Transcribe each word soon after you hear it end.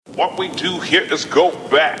What we do here is go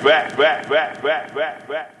back.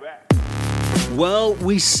 Well,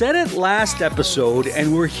 we said it last episode,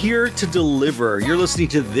 and we're here to deliver. You're listening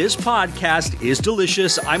to This Podcast is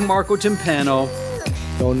Delicious. I'm Marco Timpano.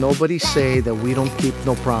 Don't nobody say that we don't keep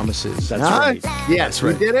no promises. That's right. Yes, That's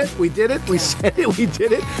right. We did it. We said it. We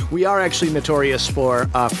did it. We are actually notorious for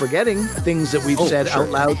forgetting things that we've said out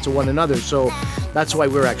loud to one another. So that's why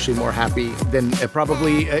we're actually more happy than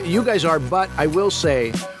probably you guys are. But I will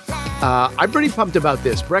say, I'm pretty pumped about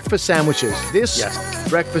this. Breakfast sandwiches. This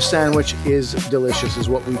breakfast sandwich is delicious is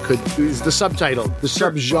what we could, is the subtitle, the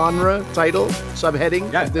subgenre title,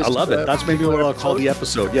 subheading. Yeah, of this, I love it. That's maybe what I'll call the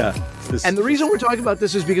episode. Yeah. And the reason we're talking about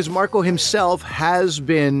this is because Marco himself has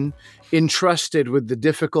been entrusted with the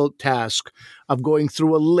difficult task of going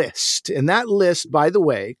through a list. And that list, by the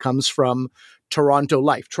way, comes from Toronto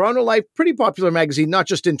Life. Toronto Life, pretty popular magazine, not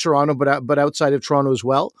just in Toronto, but outside of Toronto as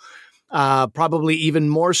well. Probably even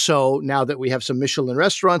more so now that we have some Michelin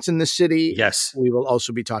restaurants in the city. Yes. We will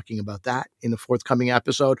also be talking about that in the forthcoming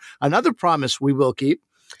episode. Another promise we will keep.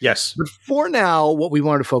 Yes. But for now, what we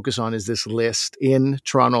wanted to focus on is this list in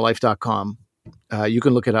torontolife.com. You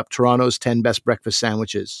can look it up, Toronto's 10 best breakfast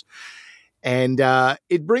sandwiches. And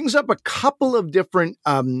it brings up a couple of different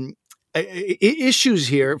issues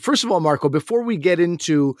here. First of all, Marco, before we get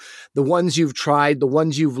into the ones you've tried, the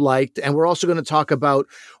ones you've liked, and we're also going to talk about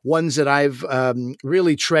ones that I've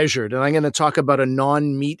really treasured. And I'm going to talk about a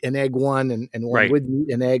non-meat and egg one and one with meat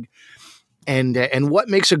and egg. And what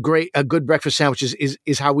makes a good breakfast sandwich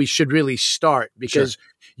is how we should really start, because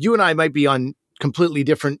you and I might be on completely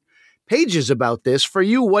different pages about this. For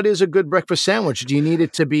you, what is a good breakfast sandwich? Do you need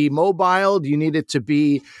it to be mobile? Do you need it to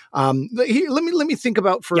be? Let me think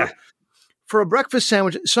about for a breakfast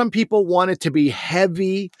sandwich. Some people want it to be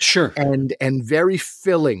heavy, and very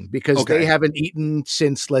filling because they haven't eaten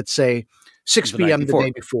since, let's say, 6 p.m. the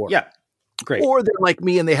day before. Yeah. Great. Or they're like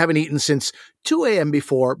me and they haven't eaten since 2 a.m.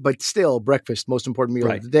 before, but still breakfast, most important meal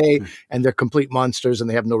of the day, and they're complete monsters and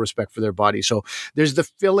they have no respect for their body. So there's the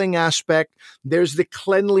filling aspect. There's the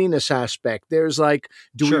cleanliness aspect. There's like,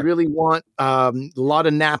 do we really want a lot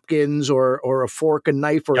of napkins or a fork, a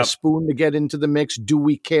knife, or a spoon to get into the mix? Do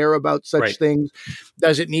we care about such things?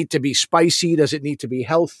 Does it need to be spicy? Does it need to be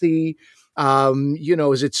healthy?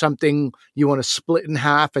 Is it something you want to split in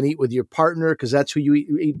half and eat with your partner because that's who you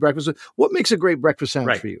eat breakfast with? What makes a great breakfast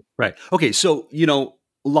sandwich for you? Right. Okay. So,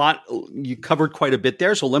 you covered quite a bit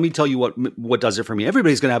there. So let me tell you what does it for me.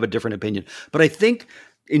 Everybody's going to have a different opinion, but I think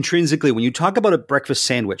intrinsically, when you talk about a breakfast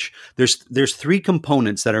sandwich, there's three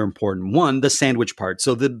components that are important. One, the sandwich part.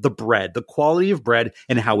 So the bread, the quality of bread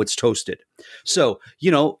and how it's toasted. So,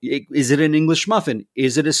 is it an English muffin?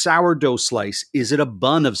 Is it a sourdough slice? Is it a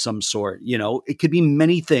bun of some sort? It could be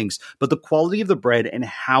many things, but the quality of the bread and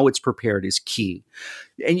how it's prepared is key.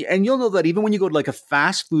 And you'll know that even when you go to like a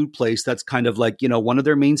fast food place, that's kind of like, one of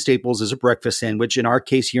their main staples is a breakfast sandwich. In our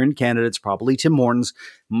case here in Canada, it's probably Tim Hortons.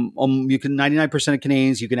 You can 99% of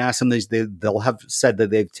Canadians, you can ask them, they'll have said that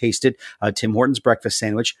they've tasted Tim Hortons breakfast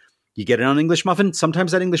sandwich. You get it on English muffin.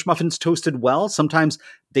 Sometimes that English muffin's toasted well. Sometimes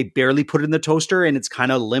they barely put it in the toaster and it's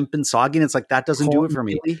kind of limp and soggy. And it's like, that doesn't do it for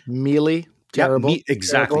me. Mealy, terrible.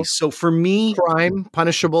 Exactly. Terrible. So for me, crime,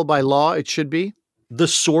 punishable by law, it should be. The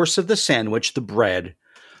source of the sandwich, the bread,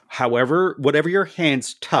 however, whatever your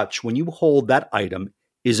hands touch when you hold that item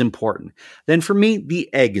is important. Then for me, the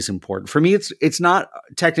egg is important. For me, it's not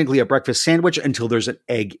technically a breakfast sandwich until there's an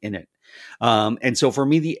egg in it. And so for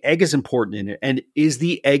me, the egg is important in it. And is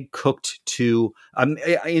the egg cooked to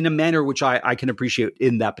in a manner which I can appreciate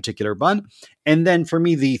in that particular bun? And then for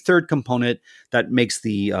me, the third component that makes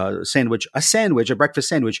the sandwich, a breakfast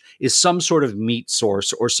sandwich, is some sort of meat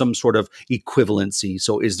source or some sort of equivalency.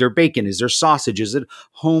 So is there bacon? Is there sausage? Is it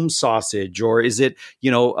home sausage? Or is it,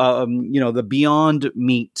 the Beyond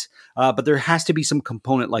Meat? But there has to be some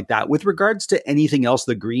component like that. With regards to anything else,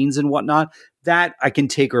 the greens and whatnot, that I can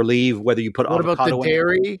take or leave, whether you put avocado in. What about the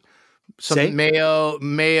dairy? Some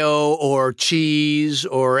mayo or cheese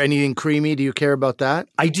or anything creamy. Do you care about that?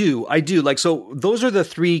 I do. Like, so those are the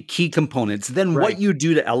three key components. Then what you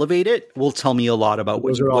do to elevate it will tell me a lot about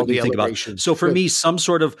what you think about. So for me, some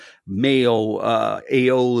sort of mayo,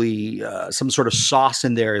 aioli, some sort of sauce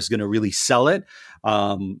in there is going to really sell it.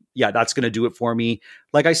 That's going to do it for me.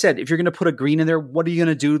 Like I said, if you're going to put a green in there, what are you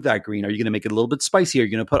going to do with that green? Are you going to make it a little bit spicy? Are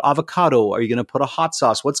you going to put avocado? Are you going to put a hot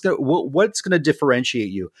sauce? What's going to differentiate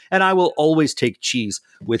you? And I will always take cheese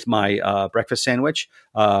with my breakfast sandwich.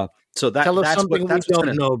 So tell us something we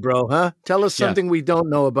don't know, bro. Huh? Tell us something we don't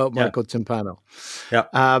know about Marco Timpano.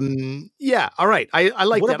 Yeah. All right. I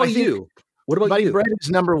like that. What about you? What about Buddy, you? bread is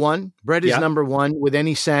number one. Bread is Yeah. number one with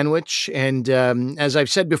any sandwich. And as I've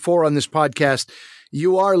said before on this podcast,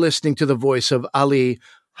 you are listening to the voice of Ali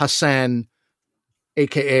Hassan,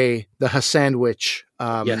 aka the Hassanwich.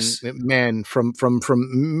 Yes. Man, from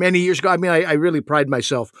many years ago. I mean, I really pride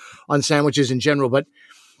myself on sandwiches in general, but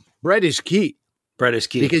bread is key. Bread is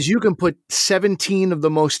key. Because you can put 17 of the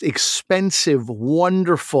most expensive,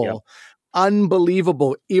 wonderful,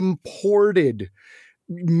 unbelievable, imported,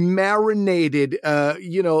 marinated,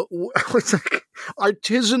 it's like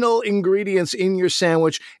artisanal ingredients in your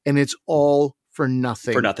sandwich, and it's all for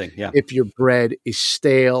nothing. For nothing, yeah. If your bread is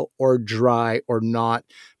stale or dry or not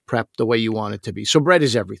prepped the way you want it to be. So bread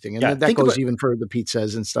is everything. And that goes even for the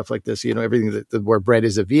pizzas and stuff like this, everything where bread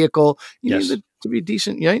is a vehicle. You need it to be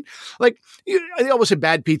decent, right? Like, I always say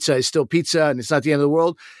bad pizza is still pizza and it's not the end of the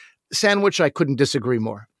world. Sandwich, I couldn't disagree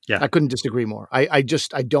more. Yeah. I couldn't disagree more. I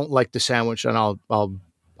don't like the sandwich, and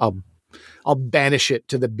I'll banish it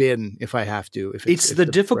to the bin if I have to. It's the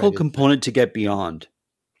difficult component to get beyond.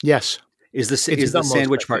 Yes. Is the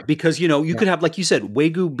sandwich part, because you could have, like you said,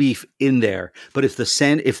 Wagyu beef in there, but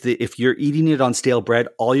if you're eating it on stale bread,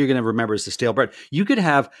 all you're going to remember is the stale bread. You could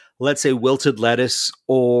have, let's say, wilted lettuce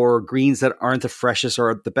or greens that aren't the freshest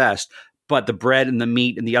or the best, but the bread and the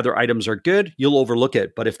meat and the other items are good. You'll overlook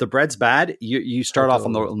it. But if the bread's bad, you start off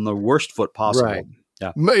on the worst foot possible. Right.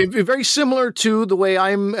 Yeah. Very similar to the way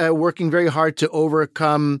I'm working very hard to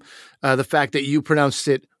overcome the fact that you pronounced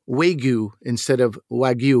it Wagyu instead of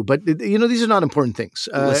Wagyu. But, these are not important things.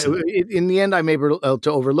 In the end, I'm able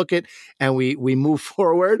to overlook it, and we move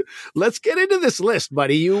forward. Let's get into this list,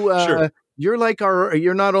 buddy. Sure. You're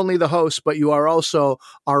you're not only the host, but you are also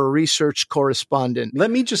our research correspondent. Let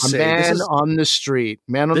me just say, man on the street,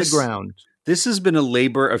 man on the ground. This has been a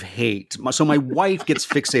labor of hate. So my wife gets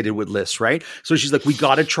fixated with lists, right? So she's like, we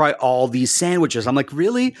got to try all these sandwiches. I'm like,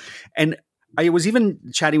 really? And I was even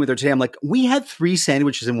chatting with her today. I'm like, we had 3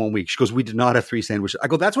 sandwiches in 1 week. She goes, we did not have 3 sandwiches. I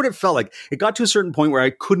go, that's what it felt like. It got to a certain point where I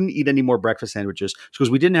couldn't eat any more breakfast sandwiches. She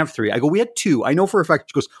goes, we didn't have 3. I go, we had 2. I know for a fact.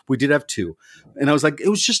 She goes, we did have 2. And I was like, it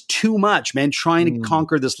was just too much, man, trying to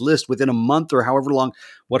conquer this list within a month or however long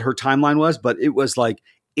what her timeline was. But it was like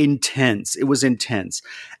intense. It was intense.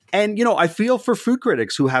 And, I feel for food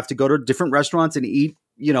critics who have to go to different restaurants and eat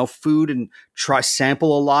food and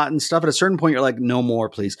sample a lot and stuff. At a certain point, you're like, no more,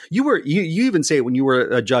 please. You even say it when you were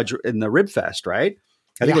a judge in the Rib Fest, right?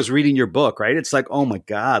 I think I was reading your book, right? It's like, oh my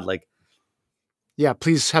God, like, yeah,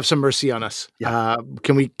 please have some mercy on us. Yeah.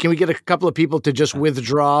 Can we get a couple of people to just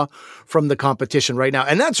withdraw from the competition right now?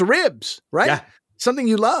 And that's ribs, right? Yeah. Something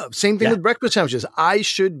you love. Same thing with breakfast sandwiches. I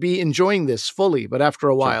should be enjoying this fully, but after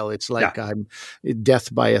a while, it's like I'm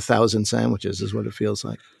death by 1,000 sandwiches is what it feels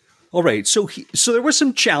like. All right. So there were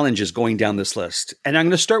some challenges going down this list. And I'm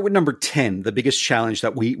going to start with number 10. The biggest challenge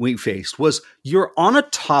that we faced was you're on a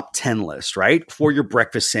top 10 list, right? For your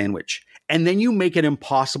breakfast sandwich. And then you make it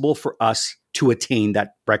impossible for us to attain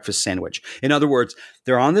that breakfast sandwich. In other words,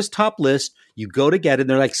 they're on this top list. You go to get it. And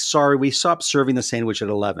they're like, sorry, we stopped serving the sandwich at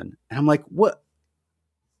 11. And I'm like, what?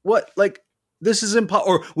 Like, this is impossible.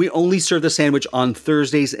 Or we only serve the sandwich on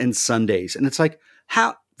Thursdays and Sundays. And it's like,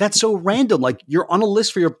 how? That's so random. Like, you're on a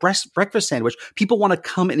list for your breakfast sandwich. People want to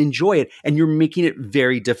come and enjoy it, and you're making it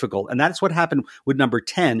very difficult. And that's what happened with number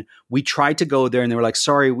 10. We tried to go there, and they were like,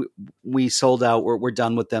 sorry, we sold out. We're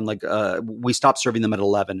done with them. Like, we stopped serving them at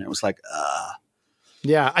 11. And it was like,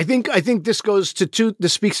 Yeah, I think this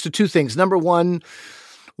speaks to 2 things. Number one,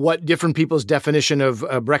 what different people's definition of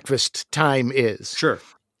breakfast time is. Sure.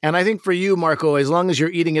 And I think for you, Marco, as long as you're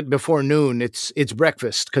eating it before noon, it's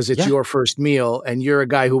breakfast because it's your first meal, and you're a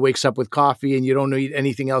guy who wakes up with coffee and you don't eat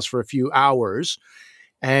anything else for a few hours.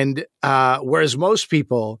 And whereas most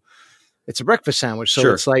people, it's a breakfast sandwich,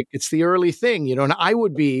 so it's like it's the early thing, And I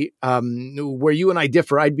would be where you and I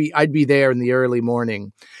differ. I'd be there in the early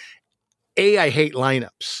morning. I hate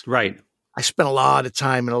lineups. Right. I spent a lot of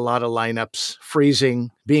time in a lot of lineups,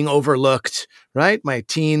 freezing, being overlooked, right? My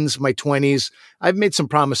teens, my 20s. I've made some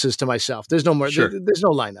promises to myself. There's no more, there's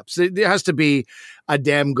no lineups. There has to be a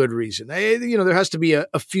damn good reason. There has to be a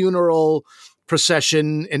funeral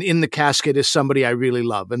procession, and in the casket is somebody I really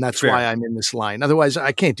love. And that's why I'm in this line. Otherwise,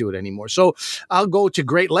 I can't do it anymore. So I'll go to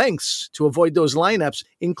great lengths to avoid those lineups,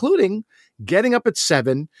 including getting up at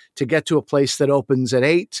 7 to get to a place that opens at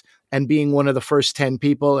 8. And being one of the first 10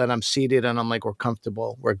 people, and I'm seated and I'm like, we're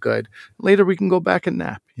comfortable, we're good. Later we can go back and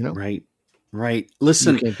nap, Right.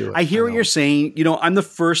 Listen, I hear what you're saying. I'm the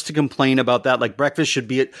first to complain about that. Like, breakfast should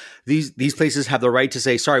be these places have the right to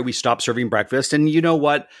say, sorry, we stopped serving breakfast. And you know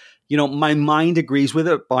what? My mind agrees with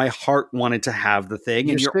it. My heart wanted to have the thing.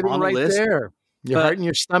 And you're on a list. There. Your heart and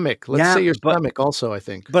your stomach. Let's say your stomach also, I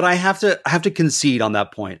think. But I have to concede on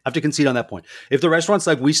that point. If the restaurant's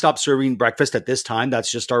like, we stop serving breakfast at this time,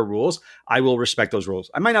 that's just our rules, I will respect those rules.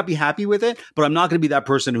 I might not be happy with it, but I'm not going to be that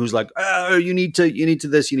person who's like, oh, you need to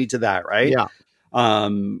this, you need to that, right? Yeah.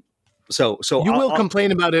 So you will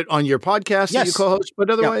complain about it on your podcast that you co-host, but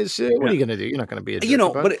otherwise, what are you going to do? You're not going to be a jerk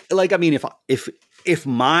about it. But like, I mean, if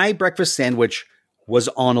my breakfast sandwich was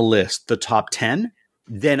on a list, the top 10,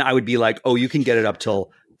 then I would be like, oh, you can get it up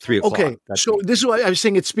till 3 o'clock. Okay. So this is why I was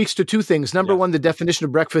saying it speaks to two things. Number one, the definition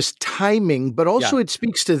of breakfast timing, but also it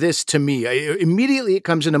speaks to this to me. Immediately it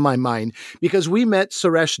comes into my mind because we met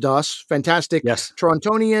Suresh Das, fantastic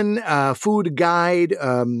Torontonian, food guide,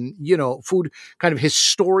 food kind of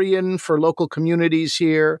historian for local communities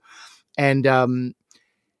here. And,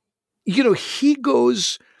 he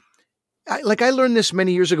goes... I learned this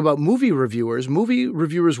many years ago about movie reviewers. Movie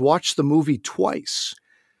reviewers watch the movie twice,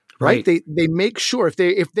 right? They make sure if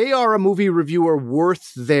they are a movie reviewer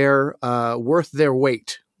worth their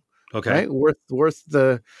weight, okay, right? worth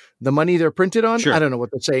the money they're printed on. Sure. I don't know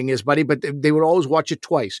what the saying is, buddy, but they would always watch it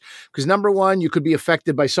twice because number one, you could be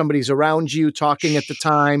affected by somebody's around you talking at the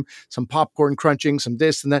time, some popcorn crunching, some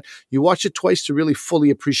this and that. You watch it twice to really fully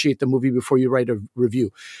appreciate the movie before you write a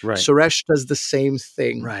review. Right. Suresh does the same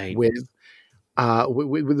thing with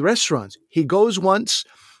restaurants. He goes once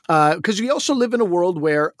because we also live in a world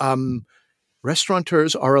where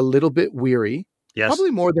restaurateurs are a little bit weary,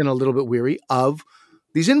 probably more than a little bit weary of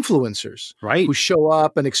these influencers, who show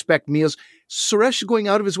up and expect meals. Suresh is going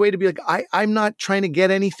out of his way to be like, I'm not trying to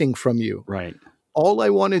get anything from you. Right. All I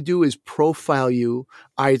want to do is profile you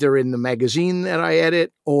either in the magazine that I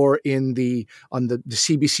edit or on the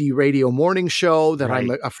CBC radio morning show that I'm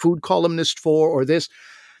a food columnist for or this.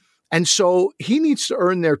 And so he needs to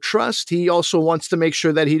earn their trust. He also wants to make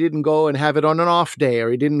sure that he didn't go and have it on an off day or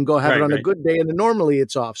he didn't go have it on a good day and then normally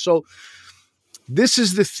it's off. So this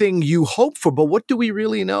is the thing you hope for, but what do we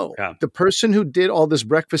really know? Yeah. The person who did all this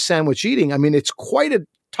breakfast sandwich eating, I mean, it's quite a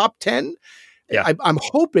top 10. Yeah. I'm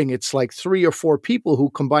hoping it's like 3 or 4 people who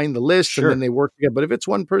combine the list and then they work together. But if it's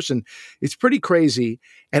one person, it's pretty crazy.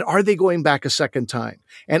 And are they going back a second time?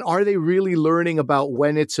 And are they really learning about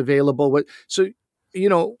when it's available? So,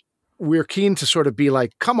 we're keen to sort of be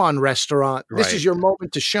like, come on, restaurant, this is your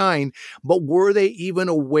moment to shine. But were they even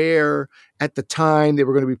aware at the time they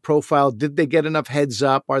were going to be profiled? Did they get enough heads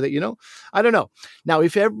up? Are they, I don't know. Now,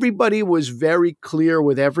 if everybody was very clear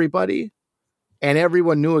with everybody and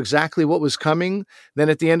everyone knew exactly what was coming, then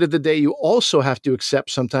at the end of the day, you also have to accept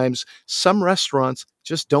sometimes some restaurants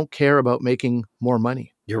just don't care about making more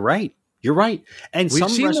money. You're right. And we've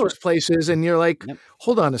seen those places and you're like,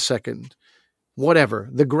 hold on a second. Whatever.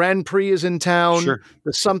 The Grand Prix is in town. Sure.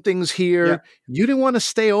 The something's here. Yeah. You didn't want to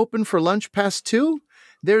stay open for lunch past 2?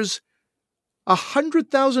 There's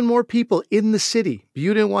 100,000 more people in the city.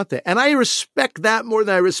 You didn't want that. And I respect that more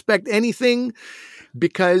than I respect anything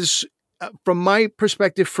because from my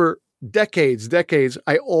perspective for decades,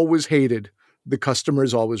 I always hated the customer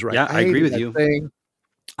is always right. Yeah, I agree with you.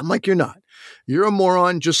 I'm like, you're not. You're a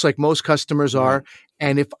moron just like most customers are.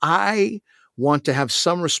 And if I want to have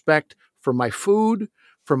some respect for my food,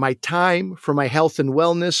 for my time, for my health and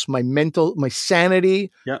wellness, my mental, my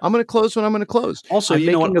sanity. Yeah. I'm going to close when I'm going to close. Also, I'm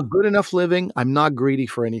making a good enough living. I'm not greedy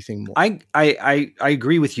for anything more. I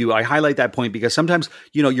agree with you. I highlight that point because sometimes,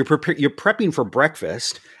 you're prepping for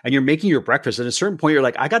breakfast and you're making your breakfast. At a certain point, you're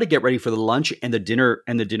like, I got to get ready for the lunch and the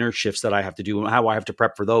dinner shifts that I have to do and how I have to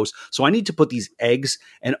prep for those. So I need to put these eggs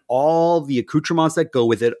and all the accoutrements that go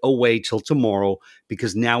with it away till tomorrow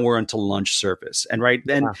because now we're into lunch service. And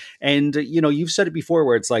you've said it before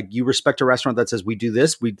where it's like you respect a restaurant that says we do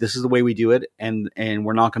this, this is the way we do it, and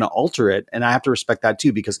we're not going to alter it. And I have to respect that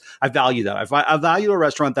too because I value that. I value a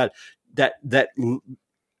restaurant that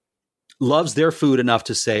loves their food enough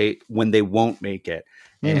to say when they won't make it,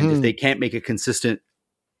 and if they can't make it consistent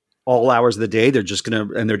all hours of the day, they're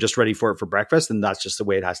just ready for it for breakfast, and that's just the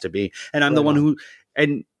way it has to be. And I'm the one who,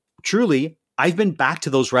 and truly, I've been back to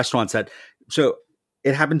those restaurants so.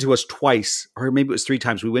 It happened to us twice, or maybe it was 3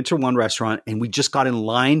 times. We went to one restaurant and we just got in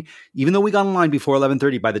line. Even though we got in line before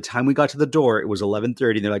 11:30, by the time we got to the door, it was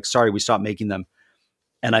 11:30. They're like, sorry, we stopped making them.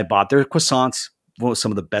 And I bought their croissants,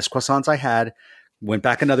 some of the best croissants I had, went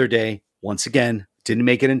back another day, once again, didn't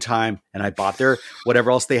make it in time. And I bought their whatever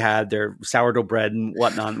else they had, their sourdough bread and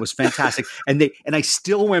whatnot. It was fantastic. And I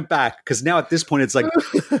still went back because now at this point, it's like,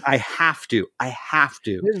 I have to.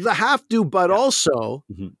 There's the have to, but also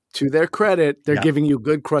to their credit, they're giving you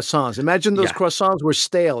good croissants. Imagine those croissants were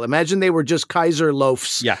stale. Imagine they were just Kaiser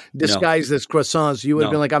loaves disguised as croissants. You would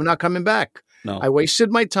have been like, I'm not coming back. No. I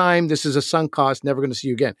wasted my time. This is a sunk cost. Never going to see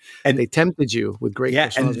you again. And they tempted you with great.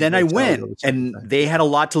 Yeah, and then I went, and they had a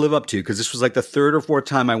lot to live up to because this was like the third or fourth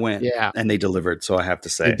time I went. Yeah, and they delivered. So I have to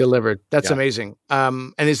say, they delivered. That's amazing.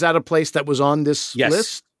 And is that a place that was on this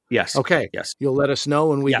list? Yes. Okay. Yes. You'll let us know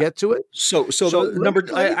when we get to it. So the number.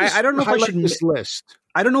 I don't know if I should this list.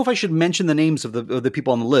 I don't know if I should mention the names of the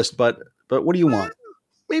people on the list, but what do you want?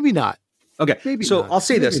 Maybe not. Okay. Maybe so not. I'll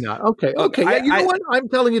say Maybe this. Not. Okay. Yeah, you know what? I'm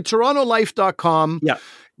telling you, TorontoLife.com. Yeah.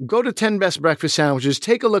 Go to 10 Best Breakfast Sandwiches.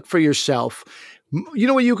 Take a look for yourself. You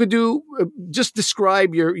know what you could do? Just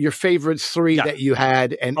describe your favorite 3 that you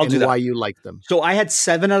had and why you liked them. So I had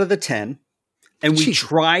 7 out of the 10. And we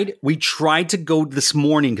tried to go this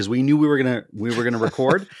morning because we knew we were gonna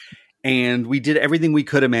record, and we did everything we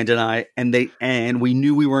could, Amanda and I, and we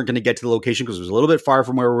knew we weren't going to get to the location because it was a little bit far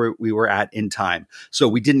from where we were at in time, so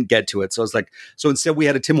we didn't get to it. So I was like, so instead we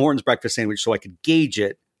had a Tim Hortons breakfast sandwich, so I could gauge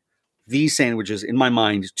it, these sandwiches in my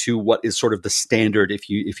mind to what is sort of the standard if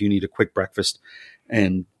you need a quick breakfast,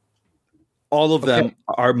 and all of them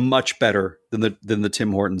are much better than the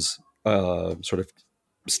Tim Hortons sort of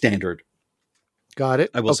standard. Got it.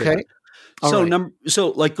 I will say that. So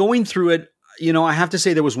like going through it, I have to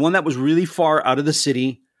say there was one that was really far out of the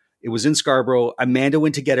city. It was in Scarborough. Amanda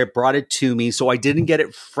went to get it, brought it to me. So I didn't get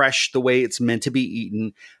it fresh the way it's meant to be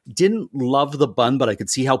eaten. Didn't love the bun, but I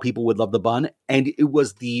could see how people would love the bun. And it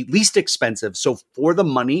was the least expensive. So for the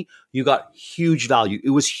money, you got huge value.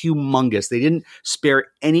 It was humongous. They didn't spare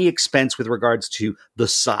any expense with regards to the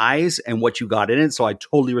size and what you got in it. So I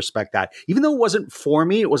totally respect that. Even though it wasn't for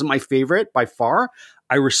me, it wasn't my favorite by far.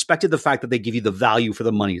 I respected the fact that they give you the value for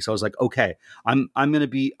the money. So I was like, okay, I'm gonna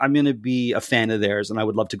be a fan of theirs, and I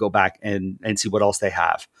would love to go back and see what else they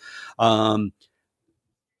have.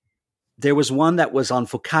 There was one that was on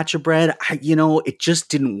focaccia bread. It just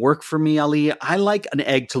didn't work for me, Ali. I like an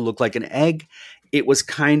egg to look like an egg. It was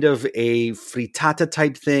kind of a frittata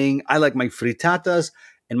type thing. I like my frittatas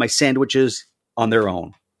and my sandwiches on their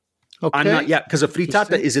own. Okay. I'm not yet, because a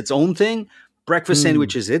frittata is its own thing. Breakfast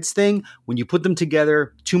sandwich is its thing. When you put them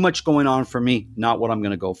together, too much going on for me. Not what I'm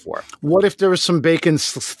going to go for. What if there was some bacon,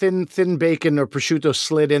 thin bacon or prosciutto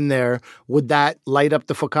slid in there? Would that light up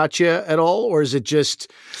the focaccia at all? Or is it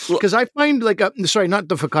just... Because I find not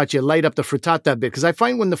the focaccia, light up the frittata bit. Because I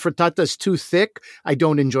find when the frittata is too thick, I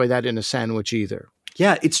don't enjoy that in a sandwich either.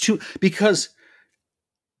 Yeah, it's too... Because...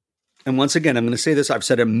 And once again, I'm going to say this. I've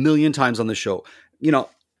said it a million times on the show.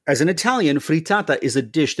 As an Italian, frittata is a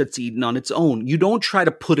dish that's eaten on its own. You don't try to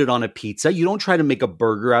put it on a pizza. You don't try to make a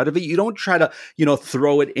burger out of it. You don't try to,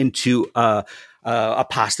 throw it into a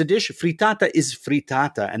pasta dish. Frittata is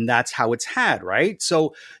frittata, and that's how it's had, right?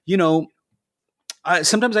 So,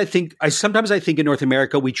 sometimes I think in North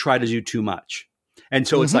America we try to do too much. And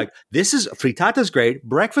so it's like, frittata's great.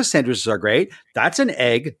 Breakfast sandwiches are great. That's an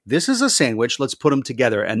egg. This is a sandwich. Let's put them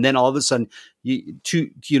together. And then all of a sudden,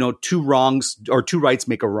 two wrongs or two rights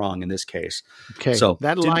make a wrong in this case. Okay. So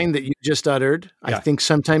that line that you just uttered, I think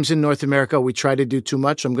sometimes in North America, we try to do too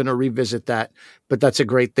much. I'm going to revisit that, but that's a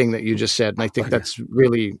great thing that you just said. And I think that's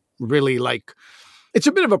really, really it's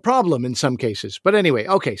a bit of a problem in some cases, but anyway.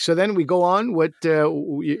 Okay, so then we go on. What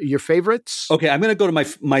your favorites? Okay, I'm going to go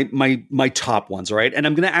to my top ones, all right? And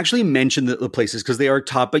I'm going to actually mention the places because they are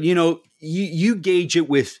top. But you gauge it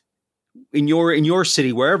with in your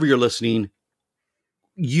city, wherever you're listening.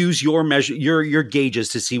 Use your measure, your gauges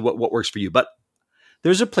to see what works for you. But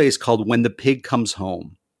there's a place called When the Pig Comes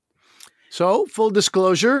Home. So, full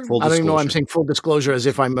disclosure, I don't even know I'm saying full disclosure as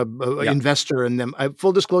if I'm an investor in them.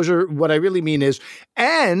 Full disclosure, what I really mean is,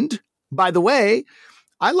 and by the way,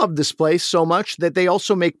 I love this place so much that they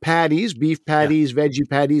also make patties, beef patties, veggie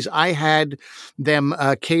patties. I had them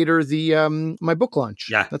cater my book launch.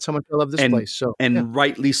 Yeah. That's how much I love this place. So,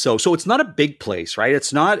 rightly so. So it's not a big place, right?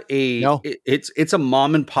 It's not it's a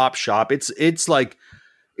mom and pop shop. It's like,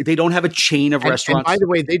 they don't have a chain of restaurants. And by the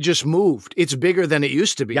way, they just moved. It's bigger than it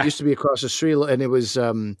used to be. It used to be across the street, and it was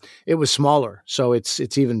smaller. So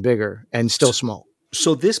it's even bigger and still small.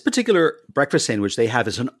 So this particular breakfast sandwich they have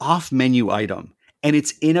is an off-menu item, and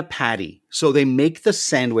it's in a patty. So they make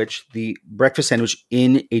the breakfast sandwich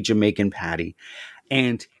in a Jamaican patty.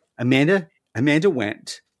 And Amanda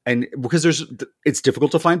went, and because it's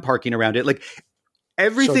difficult to find parking around it. Like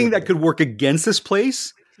everything that could work against this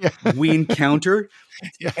place, we encountered.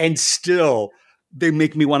 And still, they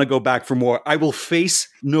make me want to go back for more. I will face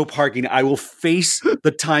no parking. I will face the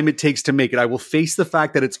time it takes to make it. I will face the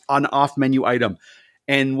fact that it's an off-menu item.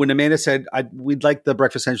 And when Amanda said, we'd like the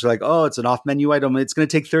breakfast sandwich, like, oh, it's an off-menu item. It's going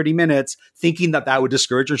to take 30 minutes, thinking that would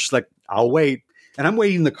discourage her. She's like, I'll wait. And I'm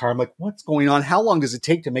waiting in the car. I'm like, what's going on? How long does it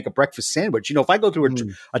take to make a breakfast sandwich? You know, if I go through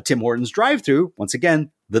a Tim Hortons drive-through, once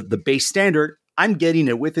again, the base standard, I'm getting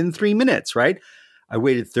it within 3 minutes, right? I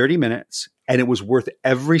waited 30 minutes and it was worth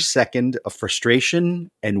every second of frustration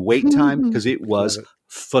and wait time because it was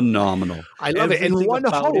phenomenal. I love it. And one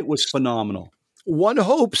hope it was phenomenal. One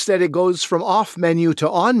hopes that it goes from off menu to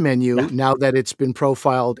on menu now that it's been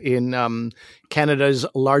profiled in Canada's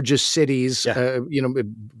largest cities,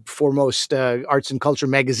 foremost arts and culture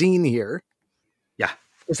magazine here. Yeah.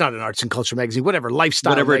 It's not an arts and culture magazine,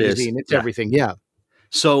 lifestyle whatever magazine. It's everything. Yeah.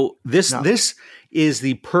 So this is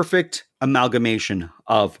the perfect amalgamation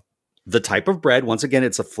of the type of bread. Once again,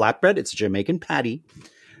 it's a flatbread. It's a Jamaican patty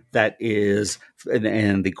that is,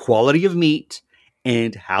 and the quality of meat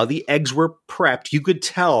and how the eggs were prepped. You could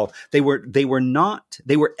tell they were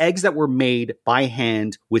eggs that were made by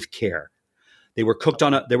hand with care. They were cooked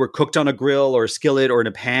on a grill or a skillet or in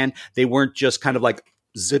a pan. They weren't just kind of like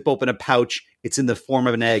zip open a pouch. It's in the form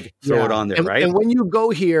of an egg. Throw it on there, right? And when you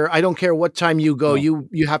go here, I don't care what time you go,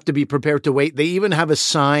 you have to be prepared to wait. They even have a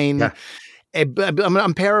sign. Yeah.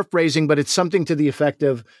 I'm paraphrasing, but it's something to the effect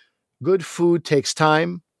of good food takes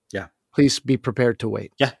time. Yeah. Please be prepared to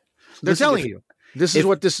wait. Yeah. They're telling you. This is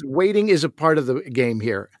what this waiting is a part of the game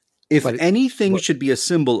here. If anything should be a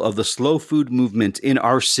symbol of the slow food movement in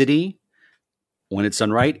our city, when it's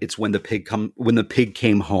done right, it's when the pig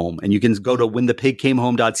came home. And you can go to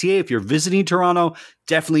whenthepigcamehome.ca. If you're visiting Toronto,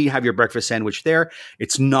 definitely have your breakfast sandwich there.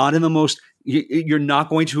 It's not in the most, you're not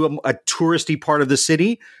going to a touristy part of the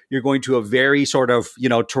city. You're going to a very sort of,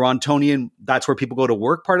 Torontonian, that's where people go to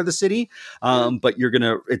work part of the city. But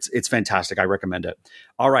it's fantastic. I recommend it.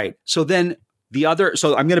 All right. So then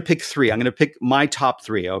so I'm going to pick three. I'm going to pick my top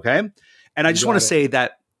three. Okay. And I just want to say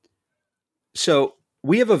that, so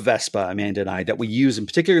we have a Vespa, Amanda and I, that we use in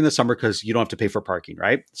particular in the summer because you don't have to pay for parking,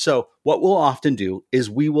 right? So what we'll often do is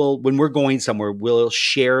when we're going somewhere, we'll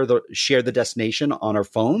share the destination on our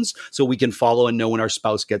phones so we can follow and know when our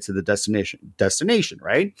spouse gets to the destination,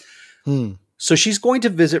 right? So she's going to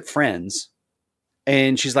visit friends.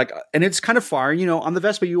 And she's like, and it's kind of far, on the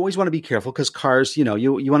Vespa, you always want to be careful because cars, you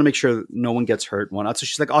want to make sure no one gets hurt and whatnot. So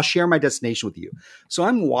she's like, I'll share my destination with you. So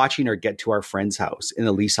I'm watching her get to our friend's house in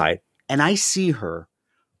the Leaside, and I see her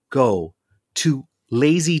go to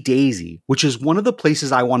Lazy Daisy, which is one of the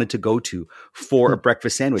places I wanted to go to for a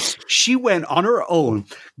breakfast sandwich. She went on her own,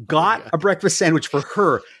 got a breakfast sandwich for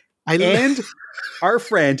her, and our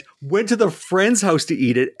friend went to the friend's house to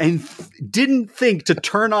eat it and didn't think to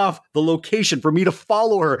turn off the location for me to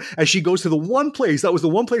follow her as she goes to the one place. That was the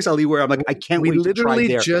one place, Ali, where I'm like, I can't wait to try there. We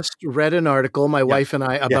literally just read an article, my wife and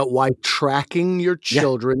I, about why tracking your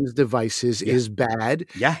children's devices is bad.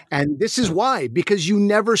 Yeah. And this is why, because you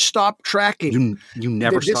never stop tracking. You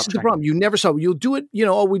never stop. This is the problem. You never stop. You'll do it,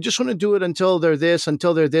 we just want to do it until they're this,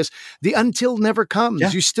 until they're this. The until never comes.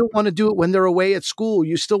 Yeah. You still want to do it when they're away at school.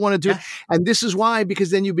 You still want to do it. And this is why,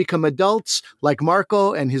 because then you become adults like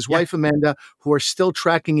Marco and his wife Amanda, who are still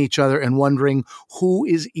tracking each other and wondering who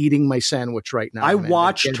is eating my sandwich right now. I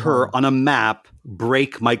watched her on a map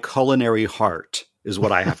break my culinary heart, is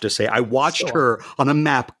what I have to say. I watched her on a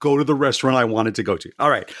map go to the restaurant I wanted to go to.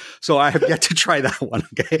 All right. So I have yet to try that one.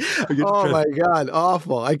 Okay. Oh my God.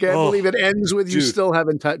 Awful. I can't believe it ends with you still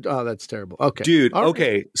haven't oh, that's terrible. Okay. Dude.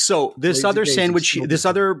 Okay. So this other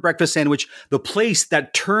breakfast sandwich, the place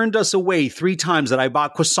that turned us away 3 times that I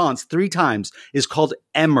bought croissants 3 times is called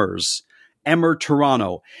Emmer,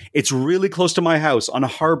 Toronto. It's really close to my house on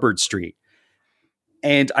Harvard Street.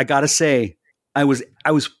 And I got to say, I was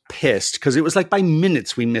pissed because it was like by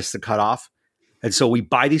minutes we missed the cutoff. And so we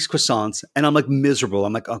buy these croissants and I'm like miserable.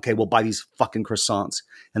 I'm like, okay, we'll buy these fucking croissants.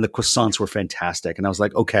 And the croissants were fantastic. And I was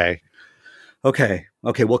like, okay,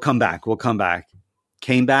 we'll come back.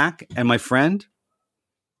 Came back, and my friend,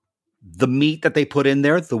 the meat that they put in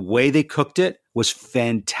there, the way they cooked it was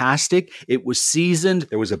fantastic. It was seasoned.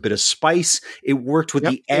 There was a bit of spice. It worked with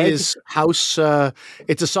the egg. It is house.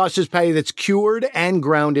 It's a sausage patty that's cured and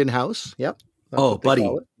ground in house. Yep. Oh,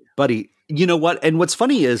 buddy. You know what? And what's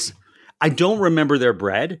funny is I don't remember their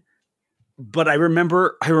bread, but I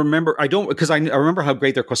remember how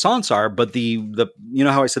great their croissants are, but the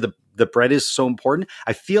how I said the bread is so important.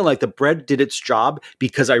 I feel like the bread did its job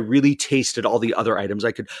because I really tasted all the other items.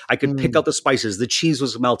 I could pick out the spices. The cheese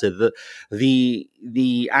was melted.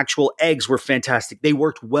 The actual eggs were fantastic. They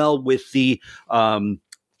worked well with the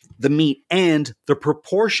meat, and the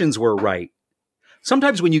proportions were right.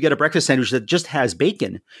 Sometimes when you get a breakfast sandwich that just has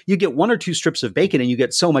bacon, you get 1 or 2 strips of bacon and you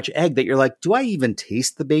get so much egg that you're like, do I even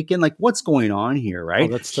taste the bacon? Like, what's going on here, right?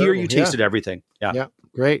 Oh, that's here terrible. You tasted everything. Yeah.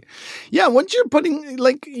 Great. Yeah, once you're putting,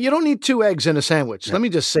 like, you don't need 2 eggs in a sandwich. Yeah. Let me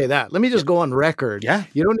just say that. Let me just go on record. Yeah.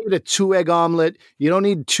 You don't need a 2-egg omelet. You don't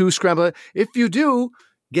need 2 scrambled. If you do,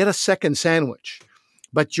 get a second sandwich.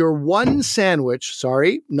 But your one sandwich,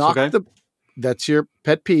 that's your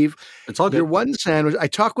pet peeve. It's all good. Your one sandwich. I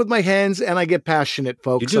talk with my hands and I get passionate,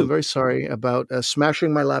 folks. You do. I'm very sorry about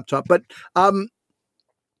smashing my laptop. But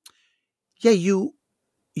you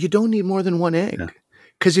don't need more than 1 egg. Yeah.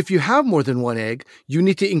 Because if you have more than 1 egg, you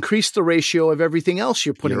need to increase the ratio of everything else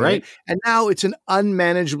you're putting in it. And now it's an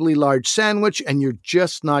unmanageably large sandwich, and you're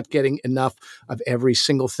just not getting enough of every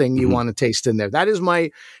single thing you want to taste in there. That is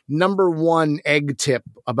my number 1 egg tip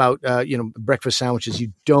about breakfast sandwiches.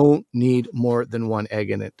 You don't need more than 1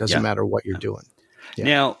 egg in it. Doesn't matter what you're doing. Yeah.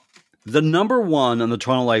 Now, the number 1 on the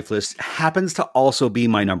Toronto Life list happens to also be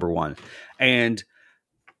my number 1. And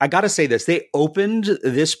I got to say this, they opened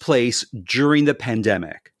this place during the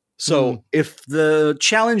pandemic. So if the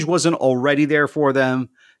challenge wasn't already there for them,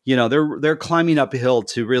 they're climbing uphill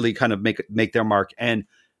to really kind of make their mark. And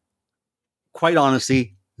quite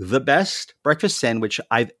honestly, the best breakfast sandwich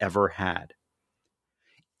I've ever had.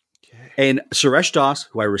 Okay. And Suresh Das,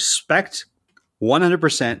 who I respect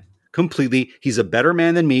 100%, completely. He's a better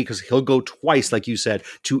man than me because he'll go twice, like you said,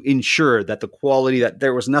 to ensure that the quality, that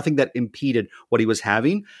there was nothing that impeded what he was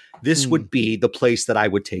having. This would be the place that I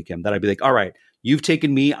would take him, that I'd be like, all right, you've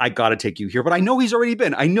taken me. I got to take you here. But I know he's already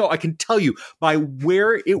been. I can tell you by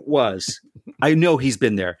where it was. I know he's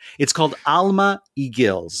been there. It's called Alma y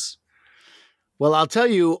Gills. Well, I'll tell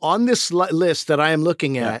you, on this list that I am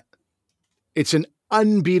looking at, it's an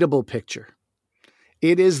unbeatable picture.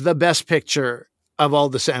 It is the best picture of all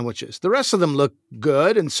the sandwiches. The rest of them look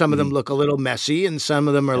good, and some of them look a little messy, and some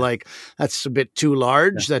of them are like, that's a bit too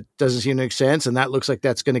large. That doesn't seem to make sense, and that looks like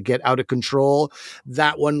that's going to get out of control.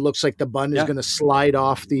 That one looks like the bun is going to slide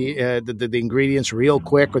off the ingredients real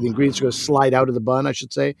quick, or the ingredients are going to slide out of the bun, I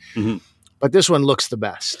should say. Mm-hmm. But this one looks the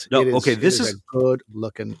best. This is a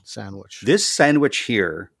good-looking sandwich. This sandwich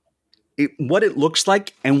here, what it looks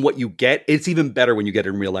like and what you get, it's even better when you get it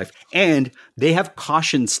in real life. And they have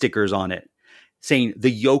caution stickers on it, saying the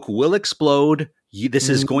yolk will explode. This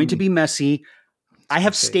is going to be messy. I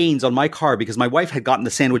have stains on my car because my wife had gotten the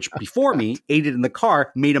sandwich before me, ate it in the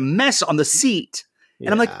car, made a mess on the seat. And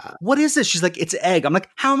I'm like, what is this? She's like, it's egg. I'm like,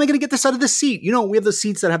 how am I going to get this out of the seat? We have the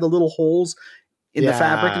seats that have the little holes in the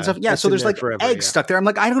fabric and stuff. Yeah. So there's like egg stuck there. I'm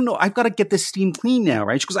like, I don't know. I've got to get this steam clean now.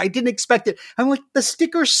 Right. She goes, I didn't expect it. I'm like, the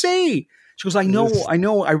stickers say. She goes, I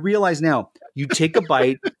know. I realize now. You take a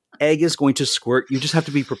bite. Egg is going to squirt. You just have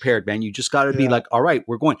to be prepared, man. You just got to be like, all right,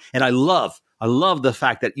 we're going. And I love the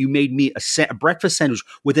fact that you made me a breakfast sandwich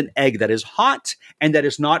with an egg that is hot and that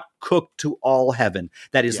is not cooked to all heaven.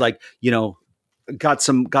 That is got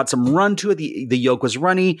some run to it. The yolk was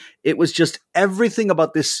runny. It was just everything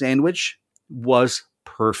about this sandwich was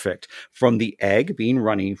perfect. From the egg being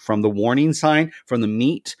runny, from the warning sign, from the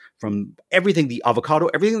meat, from everything, the avocado,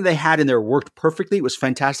 everything they had in there worked perfectly. It was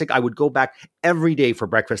fantastic. I would go back every day for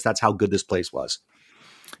breakfast. That's how good this place was.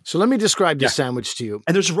 So let me describe this sandwich to you.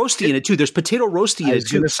 And there's roasty in it too. There's potato roasty in it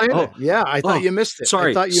too. Yeah, I thought you missed it.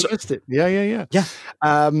 Sorry. I thought you missed it. Yeah.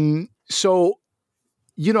 So,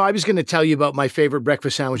 I was going to tell you about my favorite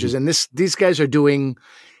breakfast sandwiches, and these guys are doing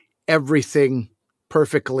everything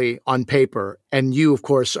perfectly on paper, and you, of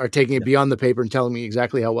course, are taking it beyond the paper and telling me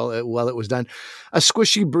exactly how well it was done. A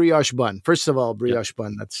squishy brioche bun. First of all, brioche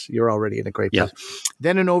bun. You're already in a great place.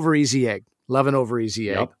 Then an over easy egg. Love an over easy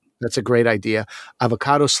egg. That's a great idea.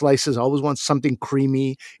 Avocado slices. Always want something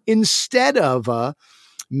creamy instead of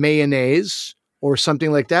mayonnaise or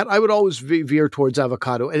something like that. I would always veer towards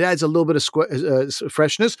avocado. It adds a little bit of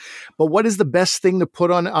freshness. But what is the best thing to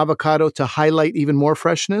put on avocado to highlight even more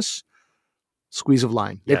freshness? Squeeze of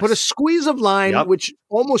lime. They put a squeeze of lime, which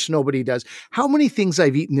almost nobody does. How many things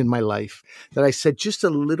I've eaten in my life that I said just a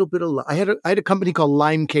little bit of lime. I had a company called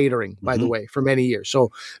Lime Catering, by the way, for many years. So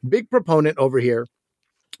big proponent over here.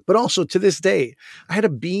 But also to this day, I had a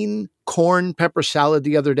bean, corn, pepper salad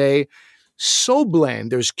the other day. So bland.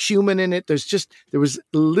 There's cumin in it. There was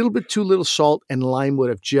a little bit too little salt, and lime would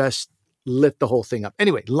have just lit the whole thing up.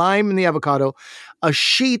 Anyway, lime in the avocado, a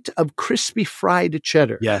sheet of crispy fried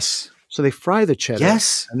cheddar. Yes. So they fry the cheddar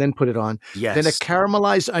and then put it on. Yes. Then a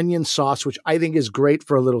caramelized onion sauce, which I think is great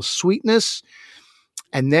for a little sweetness.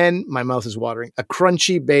 And then my mouth is watering. A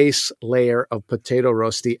crunchy base layer of potato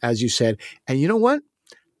roasty, as you said. And you know what?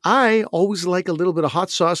 I always like a little bit of hot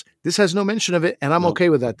sauce. This has no mention of it, and I'm okay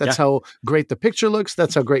with that. That's how great the picture looks.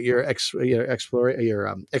 That's how great your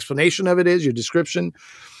explanation of it is, your description.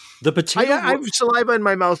 The potato. I have saliva in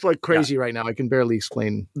my mouth like crazy right now. I can barely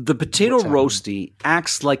explain. The potato roasty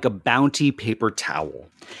acts like a Bounty paper towel,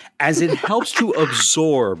 as it helps to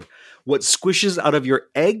absorb what squishes out of your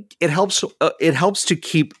egg. It helps to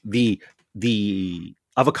keep the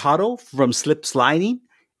avocado from sliding,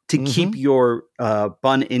 to keep your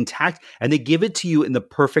bun intact, and they give it to you in the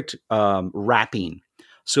perfect wrapping,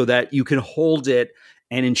 so that you can hold it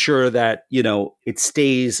and ensure that it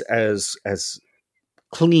stays as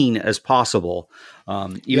clean as possible.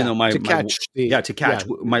 Even though my wife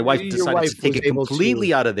decided to take it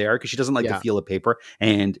completely out of there because she doesn't like the feel of paper,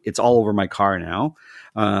 and it's all over my car now.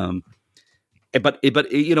 But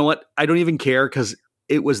you know what? I don't even care because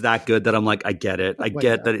it was that good that I'm like, I get it. I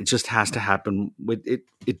get that it just has to happen. With it,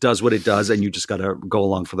 it does what it does, and you just got to go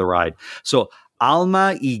along for the ride. So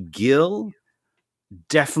Alma y Gil,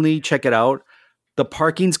 definitely check it out. The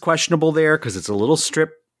parking's questionable there because it's a little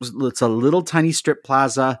strip. It's a little tiny strip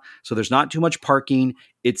plaza, so there's not too much parking.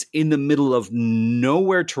 It's in the middle of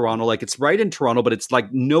nowhere, Toronto. Like, it's right in Toronto, but it's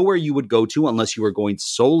like nowhere you would go to unless you were going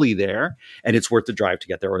solely there, and it's worth the drive to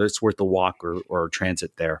get there, or it's worth the walk or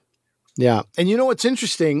transit there. Yeah. And you know what's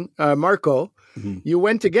interesting, Marco? You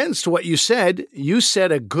went against what you said. You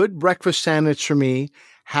said a good breakfast sandwich for me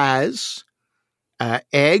has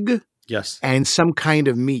egg and some kind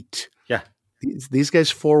of meat. Yeah. These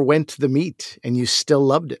guys forewent the meat, and you still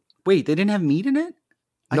loved it. Wait, they didn't have meat in it?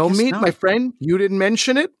 No meat, my friend. You didn't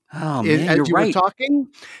mention it. Oh, man, as you're you right. were talking.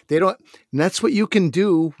 They don't. And that's what you can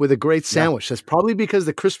do with a great sandwich. That's probably because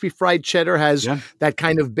the crispy fried cheddar has that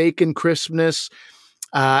kind of bacon crispness.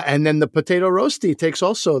 And then the potato roasty takes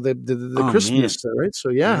also the crispness, right?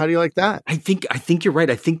 So how do you like that? I think you're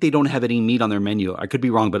right. I think they don't have any meat on their menu. I could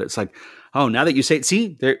be wrong, but it's like, oh, now that you say it,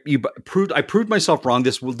 see, I proved myself wrong.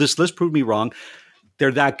 This list proved me wrong.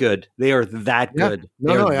 They're that good. They are that good.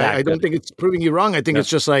 I don't think it's proving you wrong. I think it's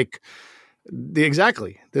just like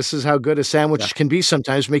exactly. This is how good a sandwich can be.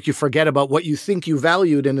 Sometimes make you forget about what you think you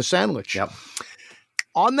valued in a sandwich. Yep.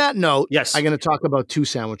 On that note, yes, I'm going to talk about two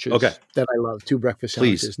sandwiches that I love, two breakfast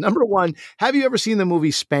sandwiches. Please. Number one, have you ever seen the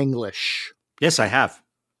movie Spanglish? Yes, I have.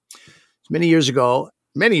 Many years ago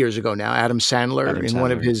now, Adam Sandler,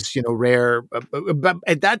 one of his, rare,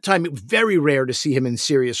 at that time, it was very rare to see him in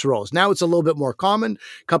serious roles. Now it's a little bit more common.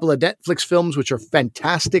 A couple of Netflix films, which are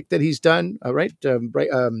fantastic that he's done. All right.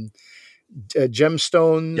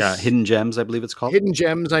 Gemstones. Yeah, Hidden Gems, I believe it's called. Hidden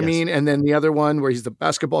Gems, I mean, and then the other one where he's the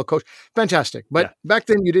basketball coach. Fantastic. But back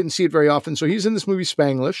then you didn't see it very often. So he's in this movie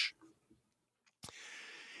Spanglish.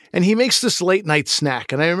 And he makes this late night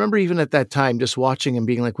snack. And I remember even at that time just watching him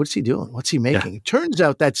being like, what's he doing? What's he making? It turns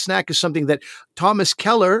out that snack is something that Thomas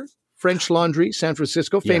Keller, French Laundry, San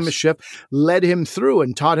Francisco, famous chef, led him through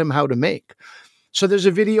and taught him how to make. So there's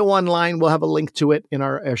a video online. We'll have a link to it in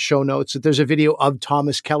our show notes. There's a video of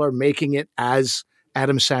Thomas Keller making it as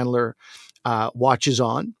Adam Sandler watches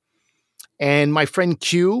on. And my friend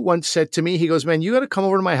Q once said to me, he goes, man, you got to come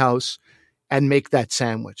over to my house and make that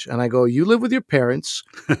sandwich. And I go, you live with your parents.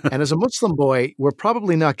 And as a Muslim boy, we're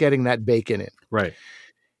probably not getting that bacon in. Right.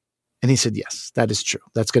 And he said, yes, that is true.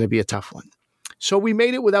 That's going to be a tough one. So we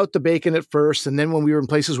made it without the bacon at first, and then when we were in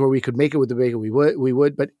places where we could make it with the bacon, we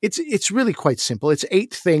would. But it's really quite simple. It's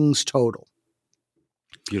 8 things total.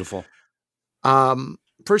 Beautiful.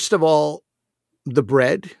 First of all, the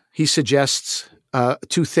bread. He suggests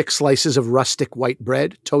 2 thick slices of rustic white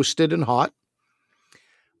bread, toasted and hot.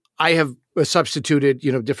 I have substituted,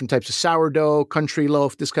 different types of sourdough, country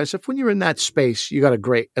loaf, this kind of stuff. When you're in that space, you got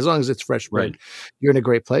as long as it's fresh bread, you're in a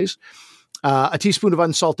great place. A teaspoon of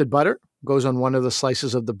unsalted butter goes on one of the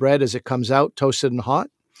slices of the bread as it comes out, toasted and hot.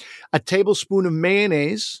 A tablespoon of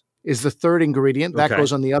mayonnaise is the third ingredient. That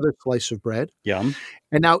goes on the other slice of bread. Yum.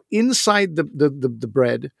 And now inside the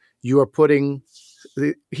bread, you are putting,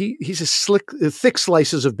 he says thick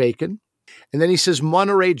slices of bacon. And then he says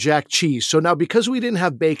Monterey Jack cheese. So now because we didn't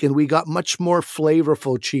have bacon, we got much more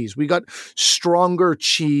flavorful cheese. We got stronger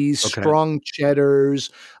cheese, strong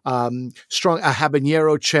cheddars, strong a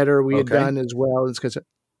habanero cheddar we had done as well.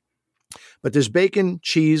 But there's bacon,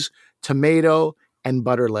 cheese, tomato, and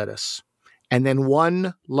butter lettuce. And then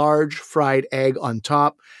 1 large fried egg on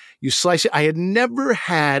top. You slice it. I had never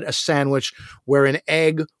had a sandwich where an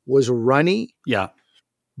egg was runny. Yeah.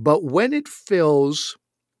 But when it fills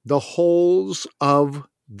the holes of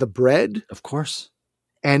the bread. Of course.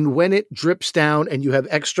 And when it drips down and you have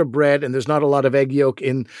extra bread and there's not a lot of egg yolk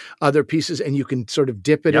in other pieces and you can sort of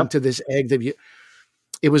dip it into this egg,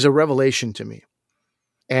 it was a revelation to me.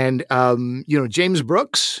 And, James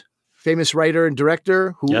Brooks, famous writer and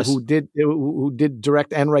director who did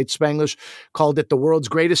direct and write Spanglish, called it the world's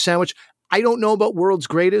greatest sandwich. I don't know about world's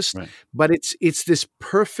greatest, Right. but it's this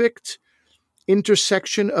perfect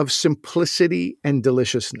intersection of simplicity and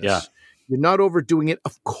deliciousness. Yeah. You're not overdoing it.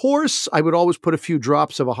 Of course, I would always put a few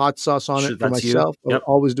drops of a hot sauce on Sure, it for that's you. myself. I Yep. would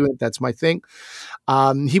always do it. That's my thing.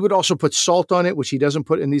 He would also put salt on it, which he doesn't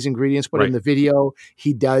put in these ingredients, but in Right. the video,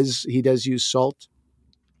 he does use salt.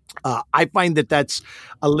 I find that that's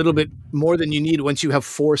a little bit more than you need once you have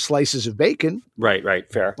 4 slices of bacon. Right.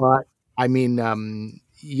 Fair. But I mean,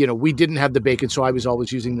 we didn't have the bacon, so I was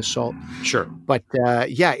always using the salt. Sure. But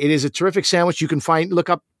yeah, it is a terrific sandwich. You can look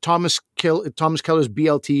up Thomas Keller's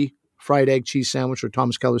BLT fried egg cheese sandwich or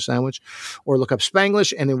Thomas Keller sandwich, or look up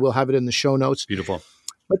Spanglish, and then we'll have it in the show notes. Beautiful.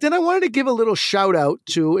 But then I wanted to give a little shout out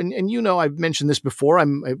to, and I've mentioned this before, I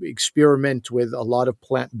experiment with a lot of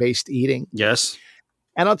plant-based eating. Yes.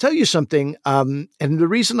 And I'll tell you something, and the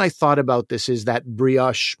reason I thought about this is that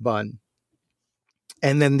brioche bun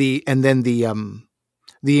and then the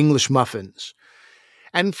English muffins.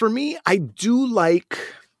 And for me, I do like,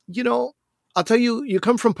 I'll tell you, you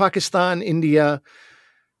come from Pakistan, India,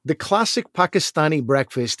 the classic Pakistani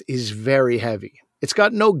breakfast is very heavy. It's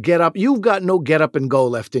got no get up. You've got no get up and go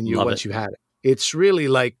left in you Love once it. you had it. It's really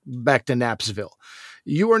like back to Knapsville.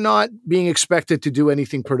 You are not being expected to do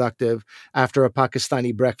anything productive after a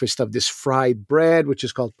Pakistani breakfast of this fried bread, which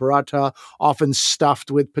is called paratha, often stuffed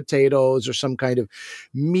with potatoes or some kind of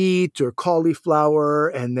meat or cauliflower.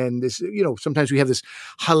 And then this, sometimes we have this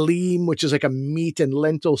halim, which is like a meat and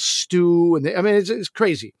lentil stew. And it's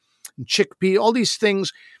crazy. And chickpea, all these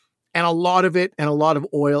things, and a lot of it, and a lot of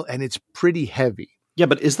oil, and it's pretty heavy. Yeah,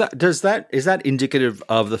 but is that indicative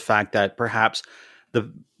of the fact that perhaps the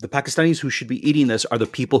Pakistanis who should be eating this are the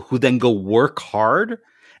people who then go work hard,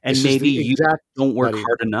 and This is maybe the you exact don't work study.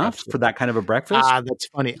 hard enough Absolutely. for that kind of a breakfast? That's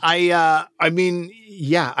funny. I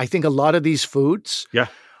think a lot of these foods Yeah.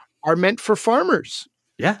 are meant for farmers.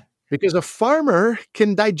 Yeah. Because a farmer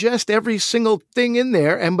can digest every single thing in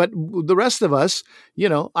there, but the rest of us,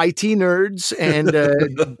 IT nerds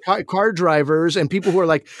and car drivers and people who are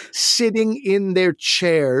like sitting in their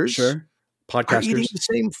chairs, Sure. are eating Podcasters. the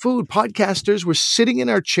same food. Podcasters, we're sitting in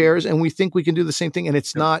our chairs and we think we can do the same thing, and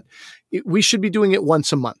it's not. We should be doing it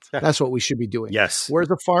once a month. Yeah. That's what we should be doing. Yes. Whereas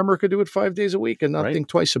a farmer could do it 5 days a week and not Right. think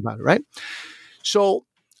twice about it, right? So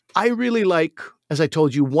I really like, as I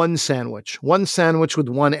told you, one sandwich with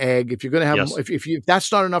one egg. If you're going to have, Yes. if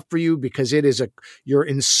that's not enough for you because you're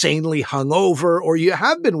insanely hungover or you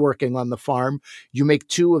have been working on the farm, you make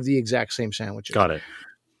 2 of the exact same sandwiches. Got it.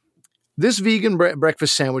 This vegan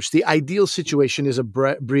breakfast sandwich, the ideal situation is a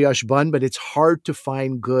brioche bun, but it's hard to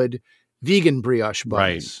find good vegan brioche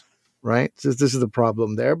buns. Right? So this is the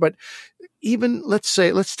problem there. But even let's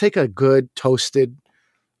take a good toasted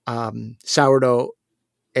sourdough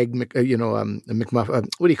egg, McMuffin.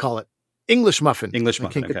 What do you call it? English muffin. English I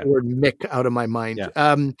muffin, can't get okay. the word Mick out of my mind.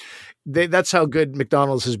 Yeah. That's how good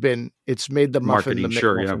McDonald's has been. It's made the muffin the Marketing,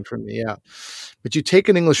 sure, McMuffin yeah. for me. Yeah. But you take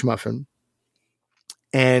an English muffin,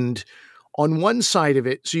 and on one side of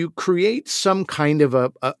it, so you create some kind of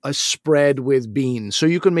a spread with beans. So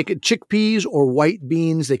you can make it chickpeas or white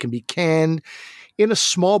beans. They can be canned in a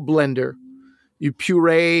small blender. You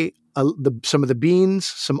puree some of the beans,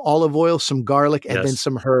 some olive oil, some garlic, and Yes. then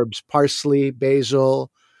some herbs, parsley, basil,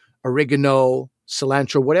 oregano,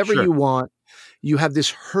 cilantro, whatever Sure. you want. You have this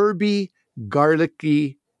herby,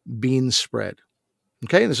 garlicky bean spread.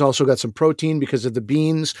 Okay. And it's also got some protein because of the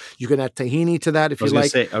beans. You can add tahini to that if I was you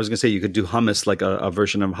like. going to say you could do hummus, like a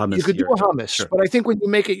version of hummus. You could do here. a hummus, Sure. but I think when you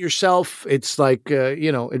make it yourself, it's like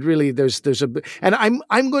it really there's a, and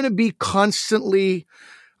I'm going to be constantly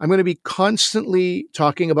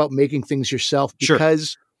talking about making things yourself Sure.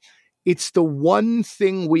 because it's the one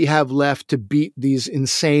thing we have left to beat these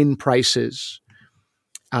insane prices.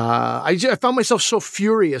 I found myself so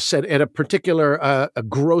furious at a particular a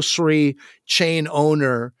grocery chain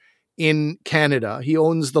owner in Canada. He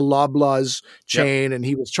owns the Loblaws chain, and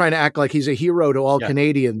he was trying to act like he's a hero to all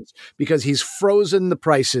Canadians because he's frozen the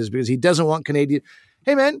prices because he doesn't want Canadian.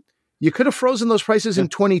 Hey, man, you could have frozen those prices in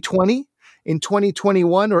 2020, in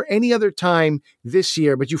 2021, or any other time this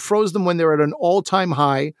year, but you froze them when they're at an all-time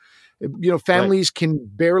high. Families can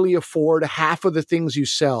barely afford half of the things you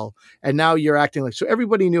sell. And now you're acting like, so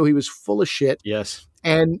everybody knew he was full of shit. Yes.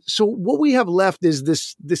 And so what we have left is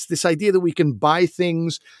this idea that we can buy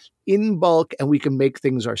things in bulk and we can make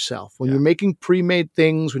things ourselves. When you're making pre-made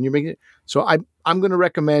things, so I'm going to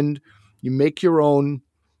recommend you make your own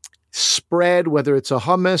spread, whether it's a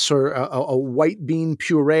hummus or a white bean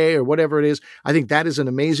puree or whatever it is. I think that is an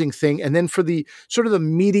amazing thing. And then for the sort of the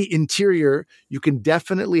meaty interior, you can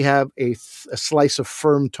definitely have a slice of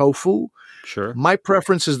firm tofu. Sure. My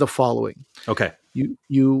preference is the following. Okay.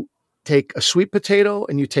 You take a sweet potato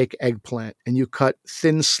and you take eggplant and you cut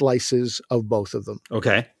thin slices of both of them.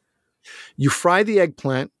 Okay. You fry the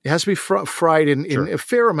eggplant. It has to be fried in Sure. a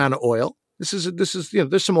fair amount of oil. This is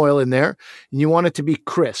there's some oil in there, and you want it to be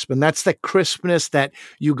crisp, and that's that crispness that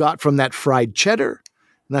you got from that fried cheddar,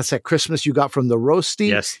 and that's that crispness you got from the roasty.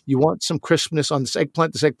 Yes. You want some crispness on this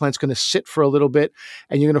eggplant. This eggplant's going to sit for a little bit,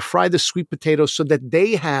 and you're going to fry the sweet potatoes so that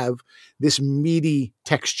they have this meaty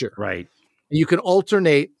texture. Right. You can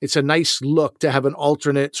alternate. It's a nice look to have an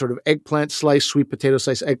alternate sort of eggplant slice, sweet potato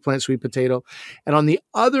slice, eggplant, sweet potato, and on the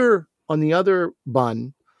other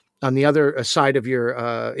bun. On the other side of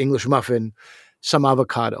your English muffin, some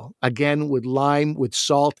avocado. Again, with lime, with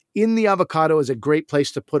salt. In the avocado is a great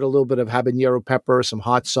place to put a little bit of habanero pepper, some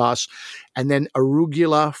hot sauce, and then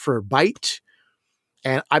arugula for bite.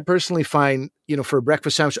 And I personally find, for a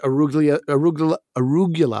breakfast sandwich, arugula,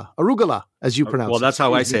 as you pronounce it. Well, that's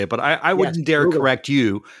how I say it, but I wouldn't dare arugula. correct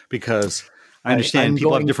you because I understand I'm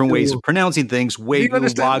people have going different ways to- of pronouncing things. Wagyu,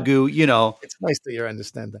 understand wagyu, It's nice that you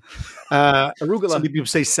understand that. Arugula. Some people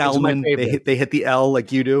say salmon. favorite. They hit the L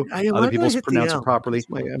like you do. Why Other do people I hit the pronounce L? it properly.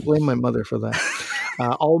 I blame my mother for that.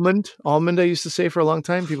 Almond I used to say for a long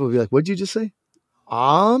time. People would be like, "What'd you just say?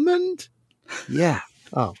 Almond?" Yeah.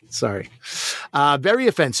 Oh, sorry. Very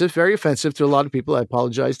offensive to a lot of people. I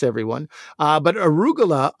apologize to everyone. But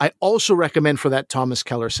arugula, I also recommend for that Thomas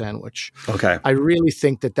Keller sandwich. Okay. I really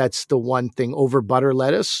think that that's the one thing over butter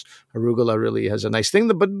lettuce. Arugula really has a nice thing.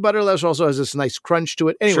 But butter lettuce also has this nice crunch to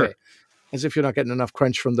it. Anyway, Sure. as if you're not getting enough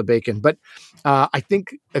crunch from the bacon. But I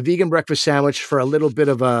think a vegan breakfast sandwich for a little bit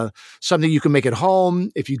of something you can make at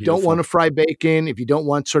home. If you don't Beautiful. want to fry bacon, if you don't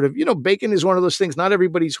want bacon is one of those things. Not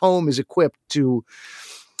everybody's home is equipped to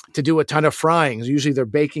do a ton of frying. Usually they're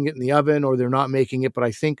baking it in the oven or they're not making it. But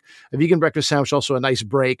I think a vegan breakfast sandwich also a nice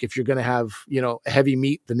break if you're going to have, heavy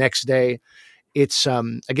meat the next day. It's,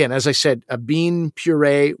 again, as I said, a bean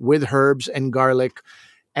puree with herbs and garlic,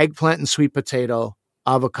 eggplant and sweet potato,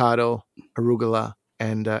 avocado, arugula,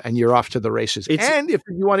 and you're off to the races. And if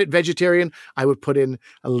you want it vegetarian, I would put in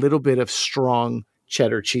a little bit of strong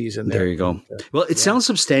cheddar cheese in there. There you go. Well, it sounds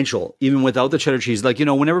substantial, even without the cheddar cheese. Like,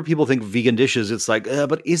 whenever people think vegan dishes, it's like,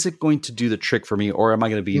 but is it going to do the trick for me, or am I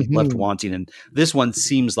going to be left wanting? And this one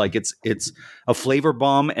seems like it's a flavor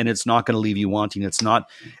bomb, and it's not going to leave you wanting. It's not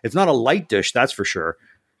a light dish, that's for sure.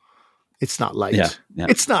 It's not light. Yeah.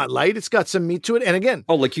 It's not light. It's got some meat to it. And again,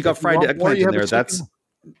 like you got fried eggplant in there. That's,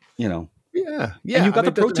 Yeah. And you've got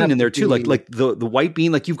the protein in there too, like the white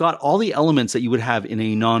bean. Like you've got all the elements that you would have in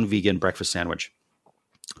a non-vegan breakfast sandwich.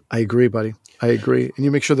 I agree, buddy. I agree. And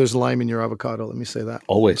you make sure there's lime in your avocado. Let me say that.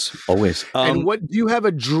 Always. And what do you have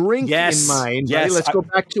a drink yes, in mind? Yes. Buddy? Let's go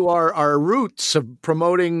back to our roots of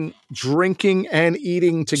promoting drinking and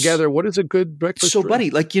eating together. What is a good breakfast drink?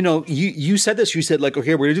 Buddy, like, you said this, you said like,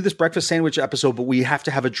 okay, we're going to do this breakfast sandwich episode, but we have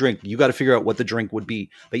to have a drink. You got to figure out what the drink would be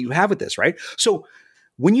that you have with this, right? So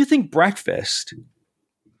when you think breakfast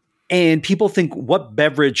and people think what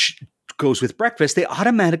beverage goes with breakfast, they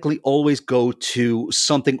automatically always go to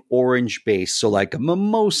something orange based. So like a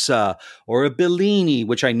mimosa or a Bellini,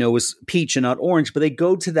 which I know is peach and not orange, but they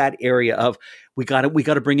go to that area of we got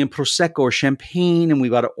to bring in Prosecco or champagne and we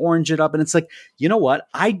got to orange it up. And it's like, you know what?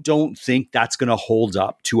 I don't think that's going to hold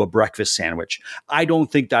up to a breakfast sandwich. I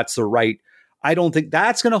don't think that's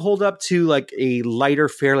going to hold up to like a lighter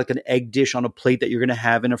fare, like an egg dish on a plate that you're going to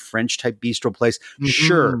have in a French type bistro place. Mm-hmm.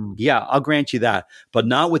 Sure. Yeah, I'll grant you that. But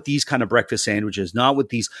not with these kind of breakfast sandwiches, not with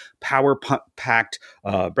these power packed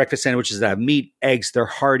breakfast sandwiches that have meat, eggs. They're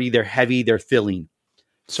hearty, they're heavy, they're filling.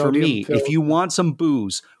 For me, if you want some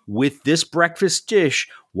booze with this breakfast dish,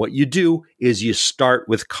 what you do is you start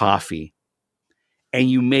with coffee and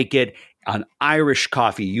you make it an Irish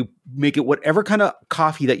coffee. You make it whatever kind of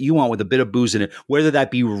coffee that you want with a bit of booze in it, whether that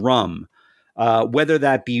be rum, whether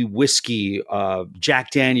that be whiskey,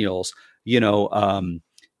 Jack Daniels,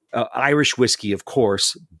 Irish whiskey, of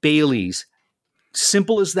course, Bailey's.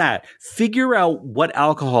 Simple as that. Figure out what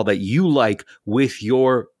alcohol that you like with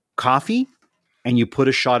your coffee and you put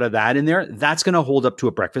a shot of that in there. That's going to hold up to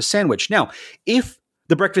a breakfast sandwich. Now, if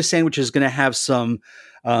the breakfast sandwich is going to have some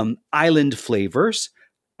island flavors,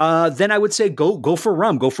 then I would say go for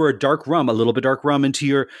rum. Go for a dark rum, a little bit dark rum into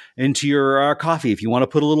your coffee. If you want to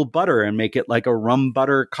put a little butter and make it like a rum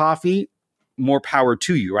butter coffee, more power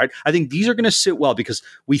to you, right? I think these are going to sit well because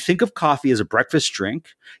we think of coffee as a breakfast drink.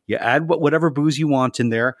 You add whatever booze you want in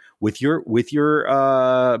there with your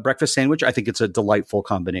breakfast sandwich. I think it's a delightful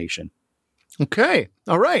combination. Okay.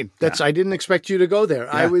 All right. I didn't expect you to go there.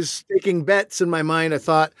 Yeah. I was taking bets in my mind. I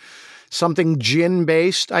thought something gin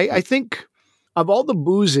based. I think of all the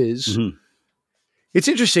boozes, it's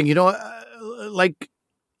interesting, like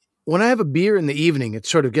when I have a beer in the evening, it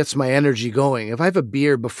sort of gets my energy going. If I have a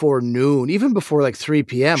beer before noon, even before like 3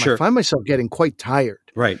 p.m., Sure. I find myself getting quite tired.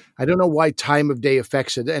 Right. I don't know why time of day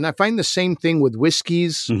affects it. And I find the same thing with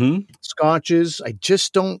whiskeys, scotches. They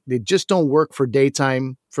just don't work for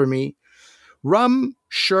daytime for me. Rum,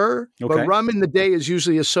 sure. Okay. But rum in the day is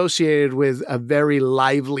usually associated with a very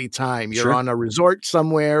lively time. You're Sure. on a resort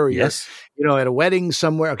somewhere, or Yes. you're, at a wedding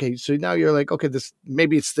somewhere. Okay. So now you're like, okay,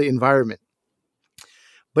 maybe it's the environment.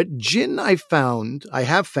 But gin, I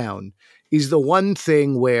have found, is the one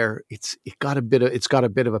thing where it's got a bit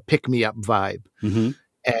of a pick me up vibe,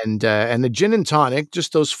 and the gin and tonic,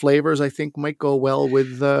 just those flavors, I think might go well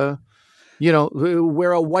with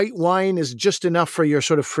where a white wine is just enough for your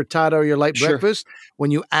sort of frittata or your light Sure. breakfast.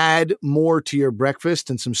 When you add more to your breakfast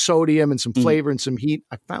and some sodium and some flavor and some heat,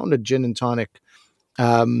 I found a gin and tonic.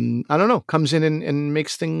 I don't know, comes in and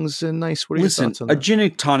makes things nice. What are your thoughts on a that? gin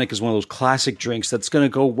and tonic is one of those classic drinks that's going to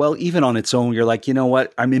go well even on its own. You're like, you know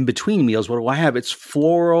what? I'm in between meals. What do I have? It's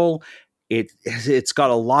floral. It's got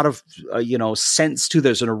a lot of scents too.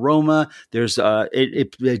 There's an aroma. There's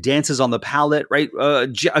it dances on the palate, right? A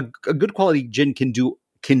good quality gin can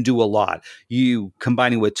do a lot. You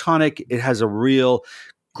combining with tonic, it has a real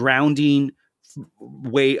grounding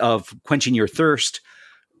way of quenching your thirst.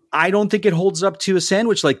 I don't think it holds up to a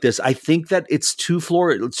sandwich like this. I think that it's too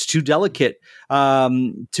floral. It's too delicate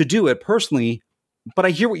to do it personally. But I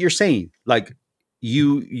hear what you're saying. Like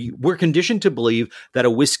we're conditioned to believe that a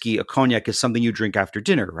whiskey, a cognac is something you drink after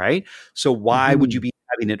dinner, right? So why would you be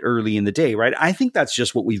having it early in the day, right? I think that's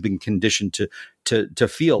just what we've been conditioned to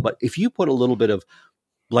feel. But if you put a little bit of,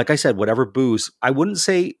 like I said, whatever booze, I wouldn't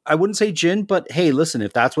say gin, but hey, listen,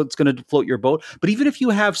 if that's what's going to float your boat, but even if you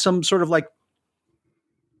have some sort of like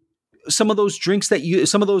some of those drinks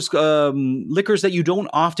some of those liquors that you don't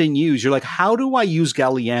often use, you're like, how do I use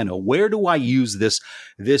Galliano? Where do I use this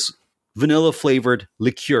vanilla flavored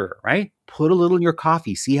liqueur, right? Put a little in your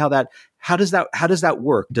coffee. See how does that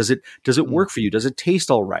work? Does it work for you? Does it taste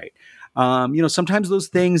all right? Sometimes those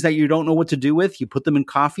things that you don't know what to do with, you put them in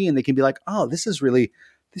coffee and they can be like, oh, this is great.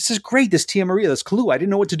 This Tia Maria, this Kahlua, I didn't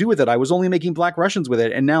know what to do with it. I was only making Black Russians with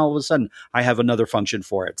it. And now all of a sudden I have another function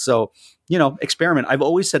for it. So, experiment. I've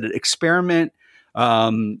always said it, experiment.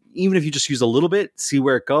 Even if you just use a little bit, see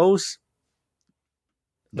where it goes.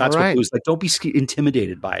 That's what booze, like, don't be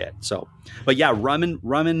intimidated by it. So, but yeah, rum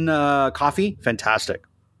and coffee, fantastic.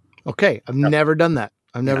 Okay. I've never done that.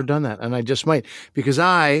 I've never done that. And I just might, because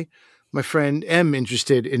my friend, am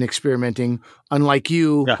interested in experimenting, unlike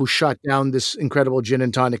you, who shot down this incredible gin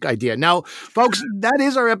and tonic idea. Now, folks, that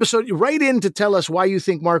is our episode. Write in to tell us why you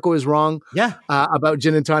think Marco is wrong about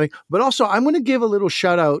gin and tonic. But also, I'm going to give a little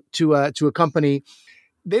shout out to a company.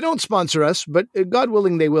 They don't sponsor us, but God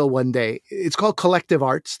willing, they will one day. It's called Collective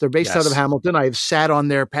Arts. They're based out of Hamilton. I have sat on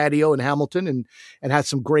their patio in Hamilton and had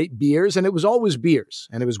some great beers. And it was always beers,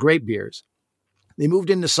 and it was great beers. They moved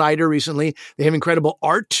into cider recently. They have incredible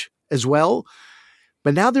art as well.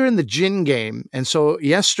 But now they're in the gin game. And so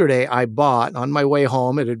yesterday I bought, on my way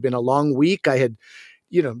home, it had been a long week. I had,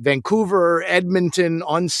 Vancouver, Edmonton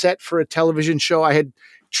on set for a television show. I had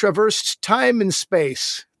traversed time and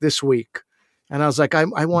space this week. And I was like, I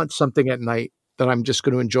want something at night that I'm just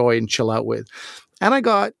going to enjoy and chill out with. And I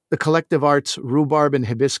got the Collective Arts Rhubarb and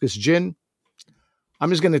Hibiscus Gin. I'm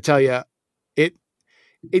just going to tell you,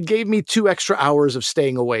 it gave me 2 extra hours of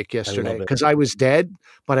staying awake yesterday because I was dead,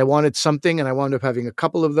 but I wanted something, and I wound up having a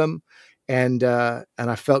couple of them, and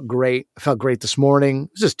I felt great. I felt great this morning.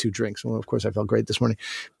 It was just 2 drinks. Well, of course, I felt great this morning,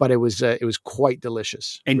 but it was quite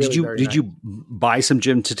delicious. And really, did you buy some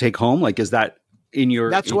gin to take home? Like, is that in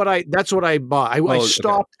your? That's what I bought. I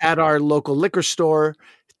stopped at our local liquor store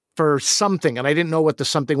for something, and I didn't know what the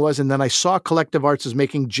something was. And then I saw Collective Arts is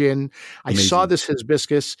making gin. I saw this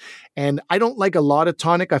hibiscus, and I don't like a lot of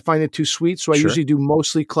tonic. I find it too sweet. So I usually do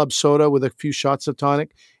mostly club soda with a few shots of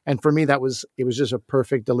tonic. And for me, it was just a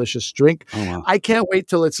perfect, delicious drink. Oh, wow. I can't wait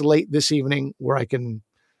till it's late this evening where I can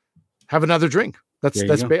have another drink. I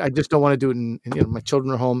just don't want to do it in my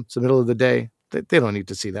children are home. It's the middle of the day. They don't need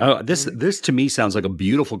to see that. Oh, this to me sounds like a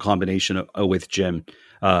beautiful combination with gin.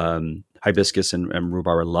 Hibiscus and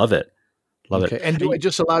rhubarb. I love it. Love it. And do I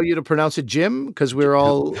just allow you to pronounce it Jim? Because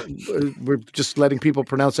we're just letting people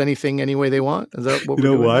pronounce anything any way they want? Is that what we're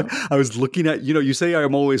doing? You know what? I was looking at, you say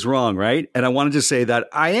I'm always wrong, right? And I wanted to say that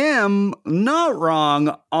I am not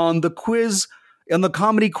wrong on the quiz, on the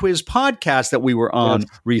comedy quiz podcast that we were on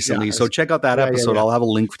recently. So check out that episode. I'll have a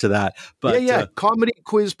link to that. But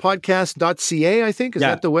comedyquizpodcast.ca, I think. Is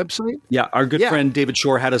that the website? Yeah. Our good friend David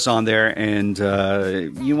Shore had us on there, and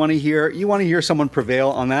you want to hear someone prevail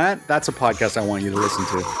on that? That's a podcast I want you to listen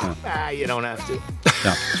to. You don't have to.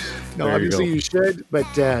 No. There obviously you you should, but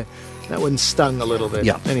that one stung a little bit.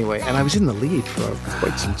 Yeah. Anyway, and I was in the lead for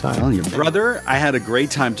quite some time. Telling you, brother, I had a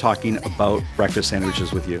great time talking about breakfast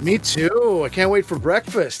sandwiches with you. Me too. I can't wait for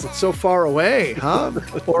breakfast. It's so far away, huh?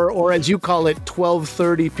 or as you call it,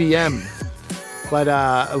 12:30 p.m.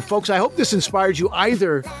 But folks, I hope this inspired you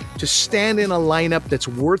either to stand in a lineup that's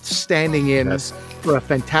worth standing in for a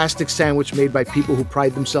fantastic sandwich made by people who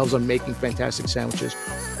pride themselves on making fantastic sandwiches,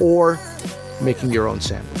 or making your own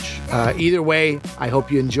sandwich. Either way, I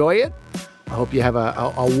hope you enjoy it. I hope you have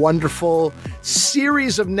a wonderful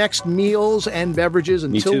series of next meals and beverages.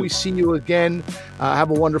 Until we see you again, have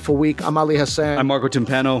a wonderful week. I'm Ali Hassan. I'm Marco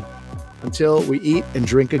Timpano. Until we eat and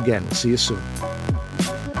drink again. See you soon.